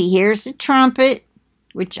up. He hears a trumpet,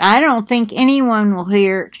 which I don't think anyone will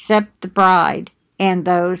hear except the bride and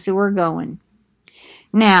those who are going.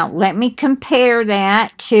 Now, let me compare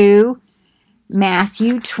that to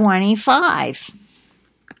Matthew 25.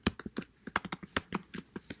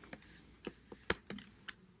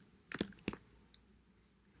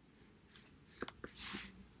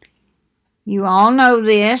 You all know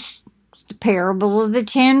this. It's the parable of the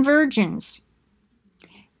 10 virgins.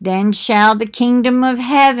 Then shall the kingdom of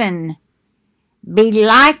heaven be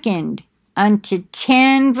likened unto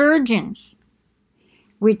 10 virgins,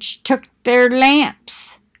 which took their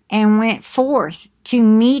lamps and went forth to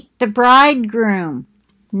meet the bridegroom.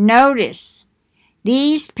 Notice,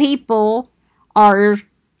 these people are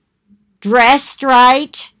dressed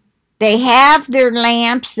right. They have their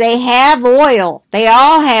lamps. They have oil. They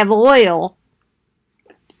all have oil.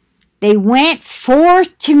 They went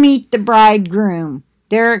forth to meet the bridegroom.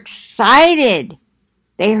 They're excited.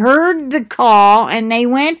 They heard the call and they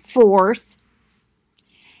went forth.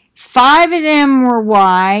 5 of them were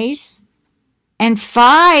wise and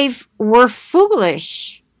 5 were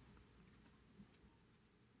foolish.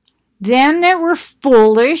 Them that were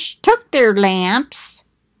foolish took their lamps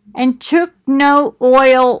and took no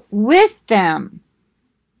oil with them.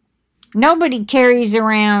 Nobody carries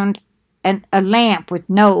around a lamp with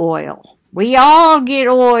no oil. We all get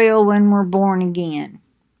oil when we're born again.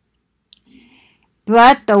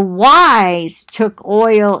 But the wise took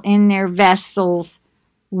oil in their vessels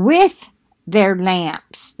with their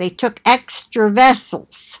lamps. They took extra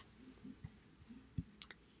vessels.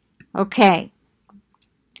 Okay.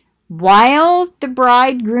 While the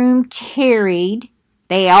bridegroom tarried,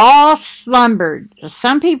 they all slumbered.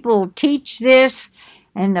 Some people teach this,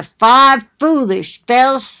 and the 5 foolish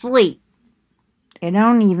fell asleep. They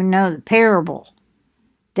don't even know the parable.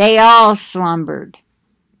 They all slumbered.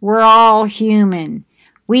 We're all human.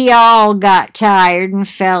 We all got tired and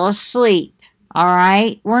fell asleep. All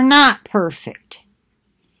right? We're not perfect.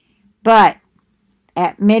 But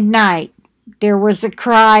at midnight there was a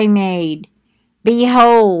cry made,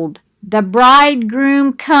 Behold, the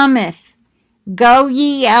bridegroom cometh. Go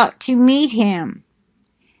ye out to meet him.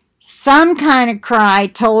 Some kind of cry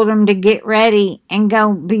told them to get ready and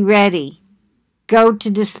go be ready. Go to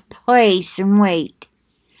this place and wait.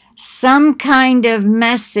 Some kind of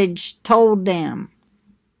message told them.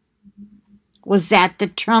 Was that the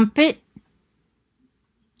trumpet?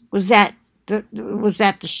 Was that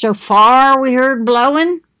the shofar we heard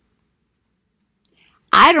blowing?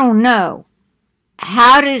 I don't know.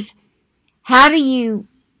 How do you,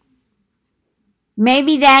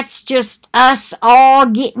 maybe that's just us all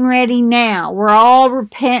getting ready now. We're all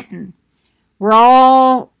repenting. We're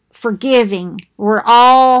all forgiving. We're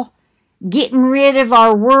all getting rid of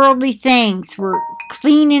our worldly things. We're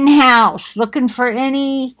cleaning house, looking for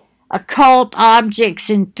any occult objects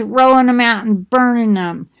and throwing them out and burning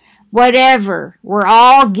them. Whatever. We're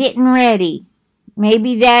all getting ready.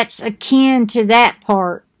 Maybe that's akin to that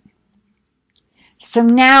part. So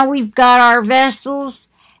now we've got our vessels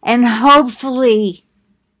and hopefully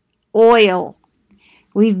oil.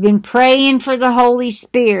 We've been praying for the Holy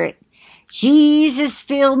Spirit. Jesus,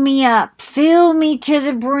 fill me up. Fill me to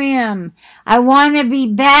the brim. I want to be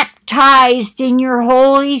baptized in your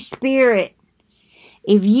Holy Spirit.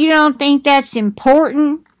 If you don't think that's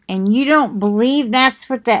important and you don't believe that's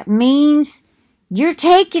what that means, you're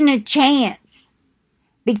taking a chance.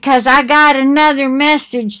 Because I got another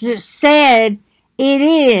message that said it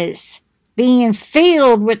is being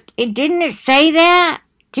filled with, didn't it say that?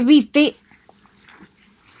 To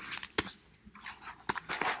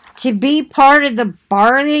be part of the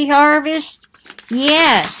barley harvest?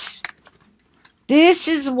 Yes. This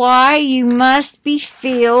is why you must be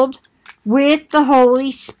filled with the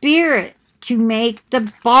Holy Spirit to make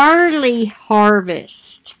the barley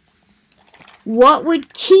harvest. What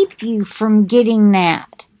would keep you from getting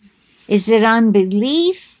that? Is it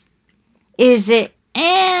unbelief? Is it,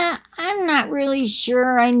 I'm not really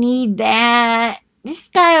sure I need that. This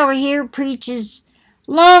guy over here preaches,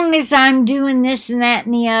 long as I'm doing this and that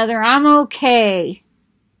and the other, I'm okay.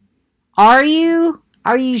 Are you?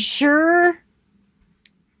 Are you sure?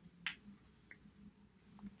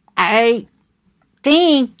 I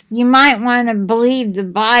think you might want to believe the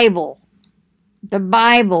Bible. The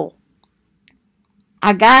Bible.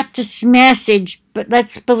 I got this message, but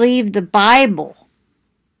let's believe the Bible.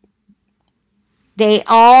 The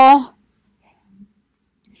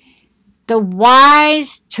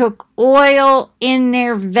wise took oil in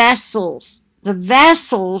their vessels. The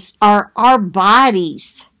vessels are our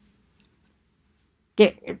bodies.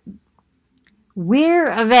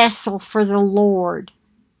 We're a vessel for the Lord.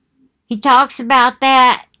 He talks about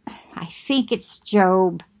that, I think it's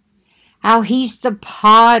Job, how he's the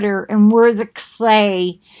potter and we're the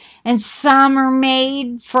clay. And some are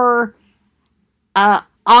made for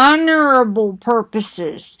honorable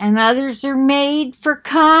purposes, and others are made for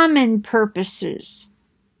common purposes.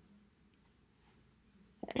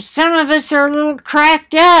 Some of us are a little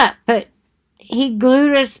cracked up, but he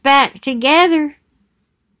glued us back together.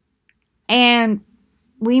 And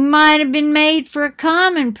we might have been made for a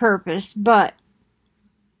common purpose, but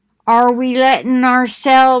are we letting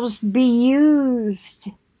ourselves be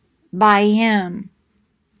used by him?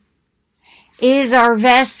 Is our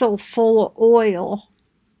vessel full of oil?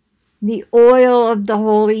 The oil of the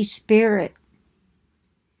Holy Spirit.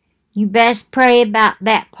 You best pray about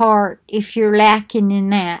that part if you're lacking in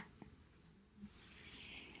that.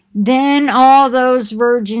 Then all those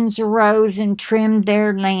virgins arose and trimmed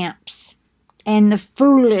their lamps. And the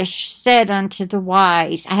foolish said unto the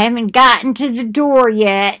wise, I haven't gotten to the door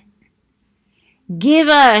yet. Give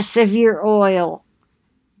us of your oil,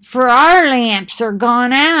 for our lamps are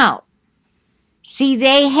gone out. See,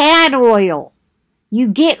 they had oil. You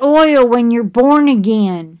get oil when you're born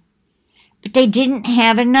again. But they didn't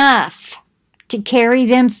have enough to carry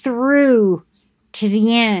them through to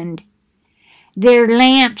the end. Their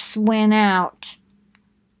lamps went out.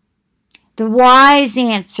 The wise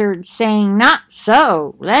answered, saying, Not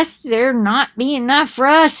so, lest there not be enough for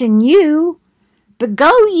us and you. But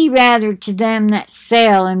go ye rather to them that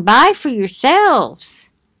sell, and buy for yourselves.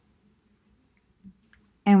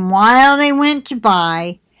 And while they went to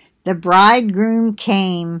buy, the bridegroom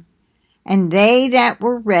came, and they that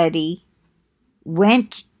were ready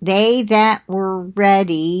went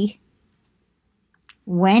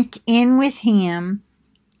in with him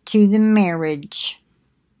to the marriage,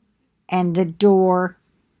 and the door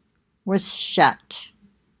was shut.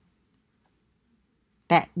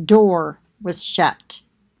 That door was shut.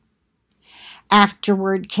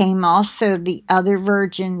 Afterward came also the other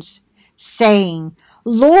virgins, saying,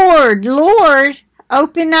 Lord, Lord,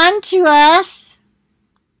 open unto us.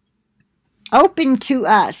 Open to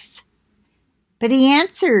us. But he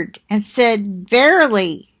answered and said,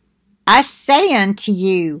 Verily, I say unto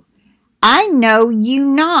you, I know you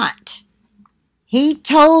not. He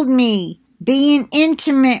told me, being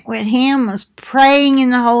intimate with him was praying in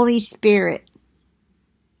the Holy Spirit.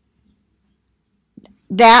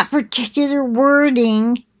 That particular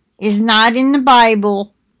wording is not in the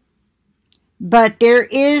Bible, but there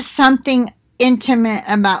is something intimate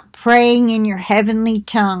about praying in your heavenly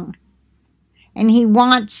tongue. And he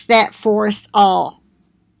wants that for us all.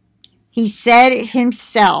 He said it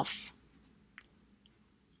himself.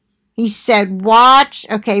 He said, watch,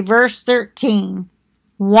 verse 13.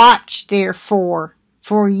 Watch therefore,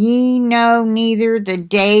 for ye know neither the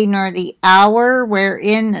day nor the hour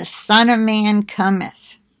wherein the Son of Man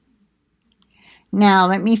cometh. Now,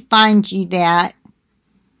 let me find you that.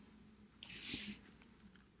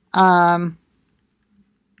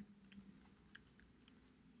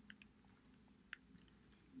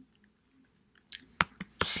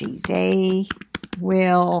 See, they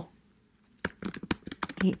will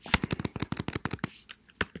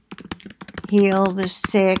heal the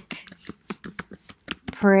sick,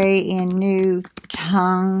 pray in new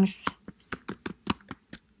tongues,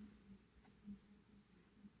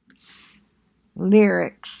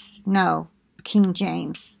 lyrics, no, King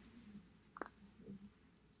James.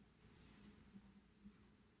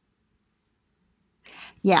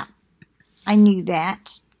 Yeah, I knew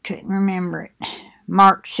that, couldn't remember it.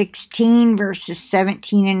 Mark 16, verses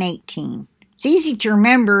 17 and 18. It's easy to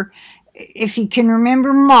remember if you can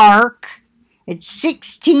remember Mark. It's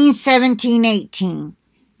 16, 17, 18.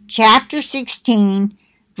 Chapter 16,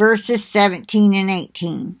 verses 17 and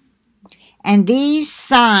 18. And these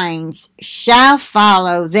signs shall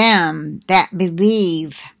follow them that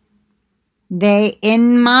believe. They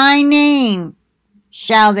in my name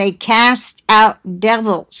shall they cast out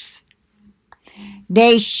devils.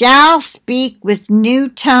 They shall speak with new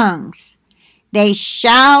tongues. They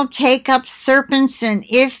shall take up serpents, and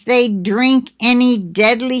if they drink any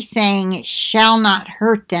deadly thing, it shall not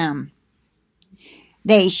hurt them.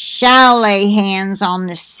 They shall lay hands on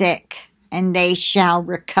the sick, and they shall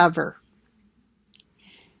recover.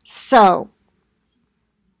 So,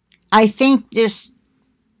 I think this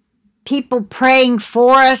people praying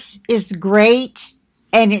for us is great,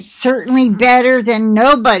 and it's certainly better than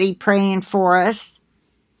nobody praying for us.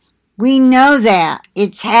 We know that.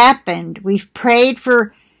 It's happened. We've prayed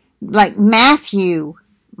for, like Matthew,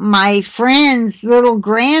 my friend's little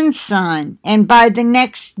grandson, and by the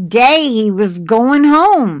next day he was going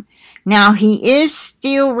home. Now, he is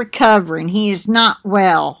still recovering. He is not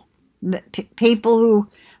well. The people who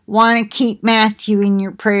want to keep Matthew in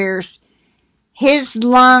your prayers, his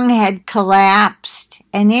lung had collapsed,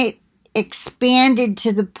 and it expanded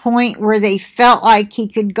to the point where they felt like he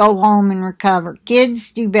could go home and recover.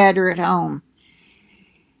 Kids do better at home.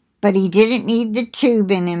 But he didn't need the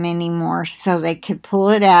tube in him anymore, so they could pull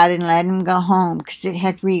it out and let him go home because it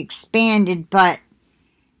had re-expanded, but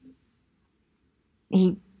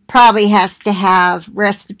he probably has to have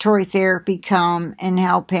respiratory therapy come and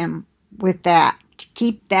help him with that to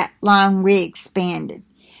keep that lung re-expanded.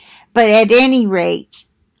 But at any rate,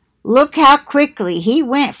 look how quickly he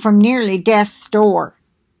went from nearly death's door.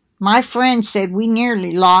 My friend said we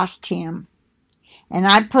nearly lost him. And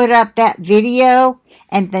I put up that video,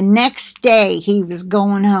 and the next day he was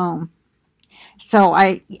going home. So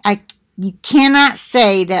you cannot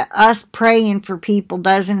say that us praying for people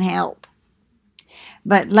doesn't help.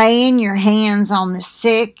 But laying your hands on the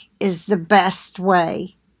sick is the best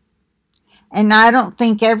way. And I don't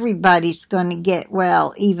think everybody's going to get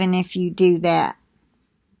well, even if you do that.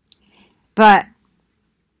 But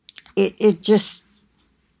it just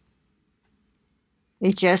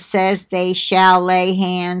says they shall lay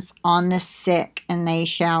hands on the sick and they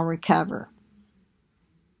shall recover.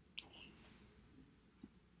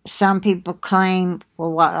 Some people claim,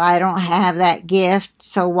 well, I don't have that gift,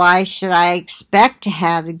 so why should I expect to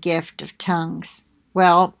have the gift of tongues?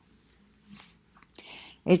 Well,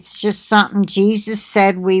 it's just something Jesus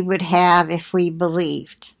said we would have if we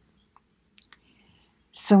believed.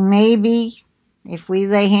 So maybe if we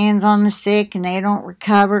lay hands on the sick and they don't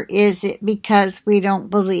recover, is it because we don't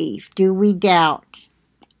believe? Do we doubt?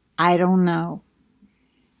 I don't know.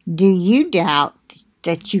 Do you doubt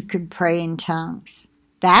that you could pray in tongues?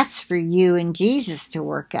 That's for you and Jesus to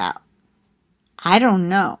work out. I don't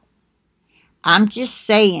know. I'm just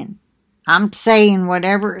saying. I'm saying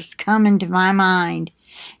whatever is coming to my mind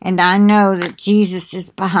And I know that Jesus is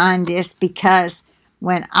behind this, because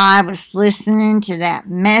when I was listening to that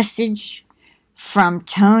message from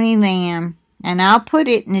Tony Lamb, and I'll put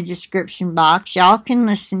it in the description box, y'all can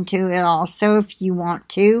listen to it also if you want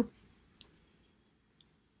to.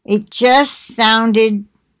 It just sounded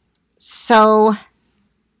so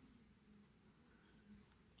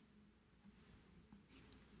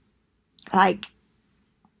like,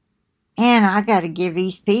 man, I got to give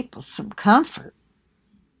these people some comfort.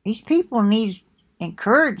 These people need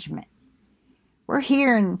encouragement. We're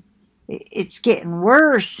hearing it's getting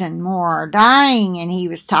worse and more are dying, and he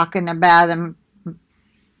was talking about them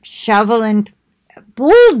shoveling,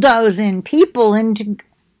 bulldozing people into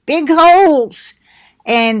big holes.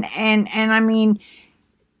 And I mean,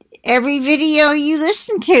 every video you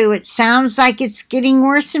listen to, it sounds like it's getting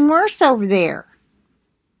worse and worse over there.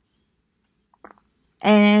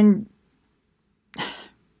 And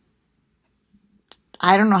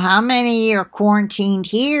I don't know how many are quarantined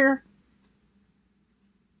here.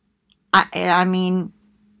 I mean,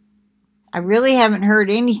 I really haven't heard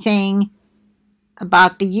anything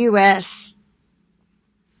about the U.S.,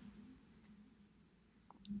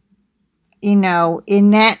 you know,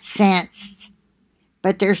 in that sense.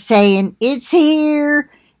 But they're saying, it's here,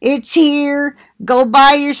 go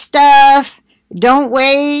buy your stuff, don't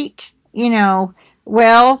wait, you know.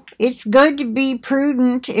 Well, it's good to be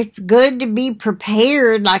prudent. It's good to be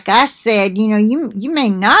prepared. Like I said, you know, you may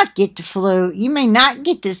not get the flu. You may not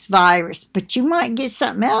get this virus, but you might get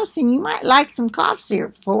something else, and you might like some cough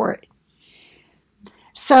syrup for it.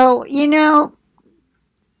 So, you know,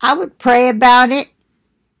 I would pray about it,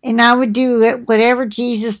 and I would do it, whatever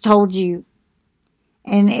Jesus told you.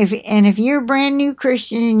 And if you're a brand new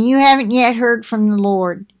Christian and you haven't yet heard from the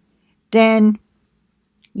Lord, then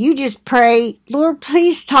you just pray, Lord,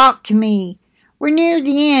 please talk to me. We're near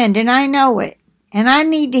the end, and I know it. And I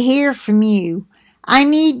need to hear from you. I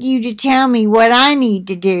need you to tell me what I need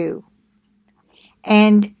to do.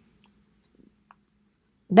 And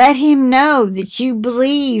let him know that you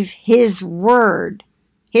believe his word.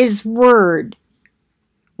 His word.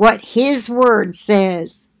 What his word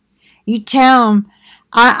says. You tell him,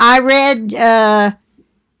 I read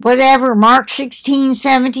whatever, Mark 16,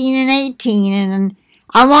 17, and 18, and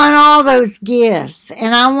I want all those gifts,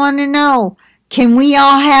 and I want to know, can we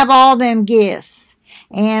all have all them gifts?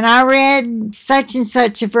 And I read such and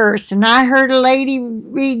such a verse, and I heard a lady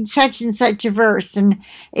read such and such a verse, and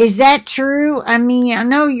is that true? I mean, I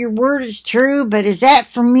know your word is true, but is that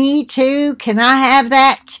for me too? Can I have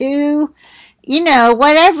that too? You know,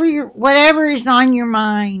 whatever is on your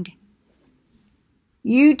mind,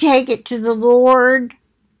 you take it to the Lord,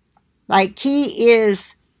 like he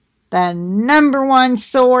is the number one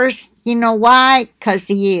source. You know why? Because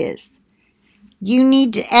he is. You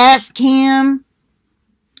need to ask him,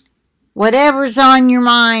 whatever's on your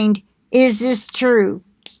mind, is this true?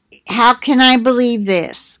 How can I believe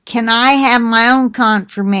this? Can I have my own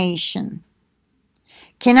confirmation?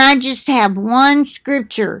 Can I just have one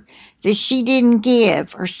scripture that she didn't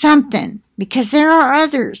give or something? Because there are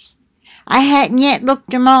others. I hadn't yet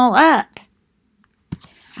looked them all up.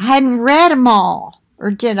 I hadn't read them all. Or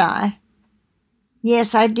did I?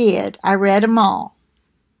 Yes, I did. I read them all.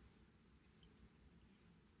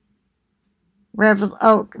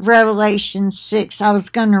 Revelation 6. I was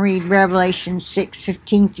going to read Revelation 6,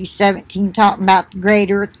 15 through 17, talking about the great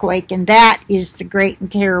earthquake, and that is the great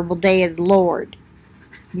and terrible day of the Lord.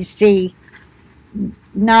 You see,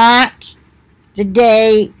 not the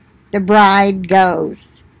day the bride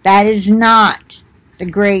goes. That is not the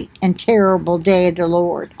great and terrible day of the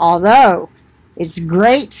Lord, although it's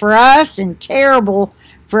great for us and terrible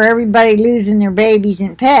for everybody losing their babies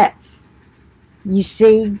and pets. You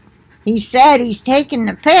see, he said he's taking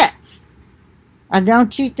the pets.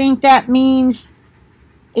 Don't you think that means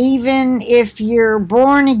even if you're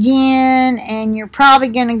born again and you're probably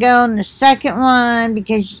going to go in the second one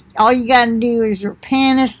because all you got to do is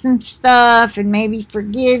repent of some stuff and maybe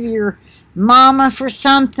forgive your mama for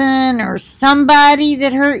something or somebody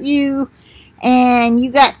that hurt you, and you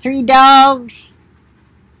got 3 dogs,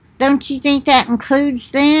 don't you think that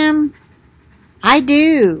includes them? I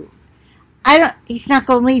do. He's not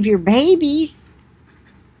going to leave your babies.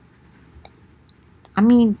 I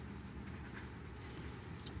mean,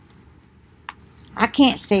 I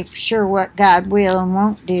can't say for sure what God will and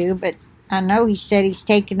won't do, but I know he said he's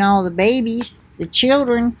taking all the babies, the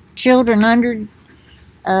children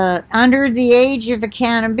under the age of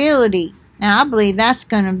accountability. Now, I believe that's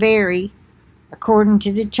going to vary according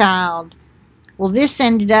to the child. Well, this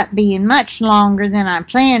ended up being much longer than I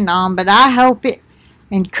planned on, but I hope it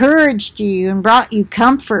encouraged you and brought you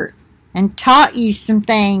comfort. and taught you some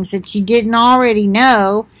things that you didn't already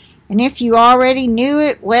know. And if you already knew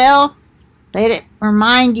it, well, let it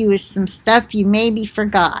remind you of some stuff you maybe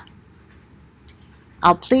forgot.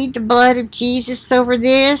 I'll plead the blood of Jesus over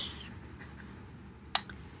this.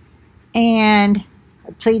 And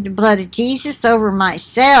I plead the blood of Jesus over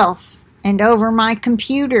myself and over my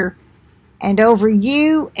computer and over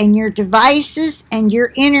you and your devices and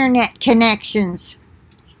your internet connections.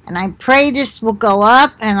 And I pray this will go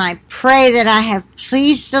up, and I pray that I have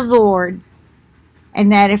pleased the Lord,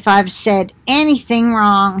 and that if I've said anything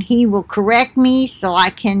wrong, He will correct me so I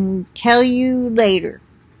can tell you later.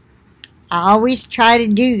 I always try to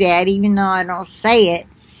do that, even though I don't say it.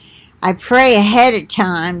 I pray ahead of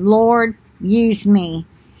time, Lord, use me.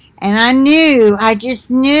 And I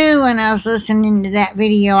just knew when I was listening to that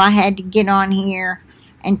video, I had to get on here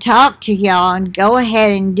and talk to y'all and go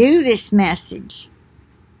ahead and do this message.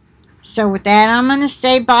 So with that, I'm going to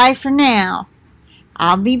say bye for now.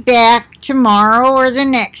 I'll be back tomorrow or the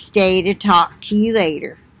next day to talk to you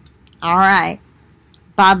later. All right.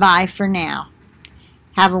 Bye-bye for now.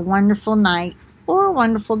 Have a wonderful night or a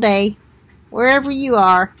wonderful day, wherever you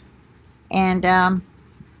are. And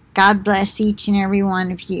God bless each and every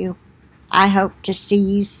one of you. I hope to see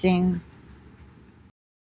you soon.